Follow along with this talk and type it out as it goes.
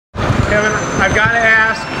Kevin, I've got to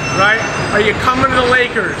ask, right? Are you coming to the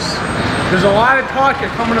Lakers? There's a lot of talk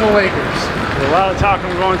you're coming to the Lakers. There's a lot of talk.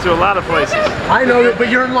 I'm going to a lot of places. I know, but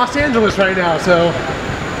you're in Los Angeles right now, so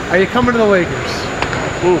are you coming to the Lakers?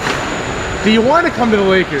 Oof. Do you want to come to the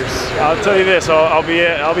Lakers? I'll tell you this. I'll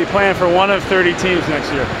be playing for one of 30 teams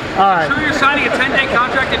next year. All right. So you're signing a 10-day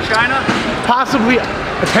contract in China? Possibly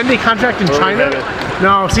a 10-day contract in China?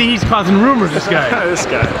 No, see, he's causing rumors, this guy. This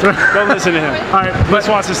guy. Don't listen to him. All right, He just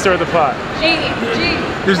wants to stir the pot.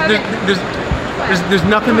 There's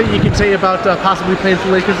nothing that you can say about possibly playing for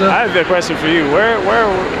the Lakers, though? I have a question for you. Where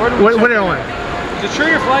What airline? Is it true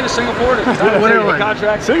you're flying to Singapore to What airline?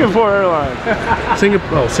 contract? Singapore Airlines.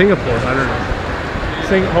 Singapore. I don't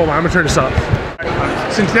know. Hold on, I'm gonna turn this up.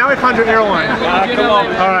 Since now I found your airline. Come on.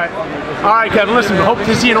 All right, Kevin. Listen, hope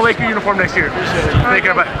to see you in a Laker uniform next year. Take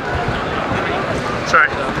care, bye. Sorry.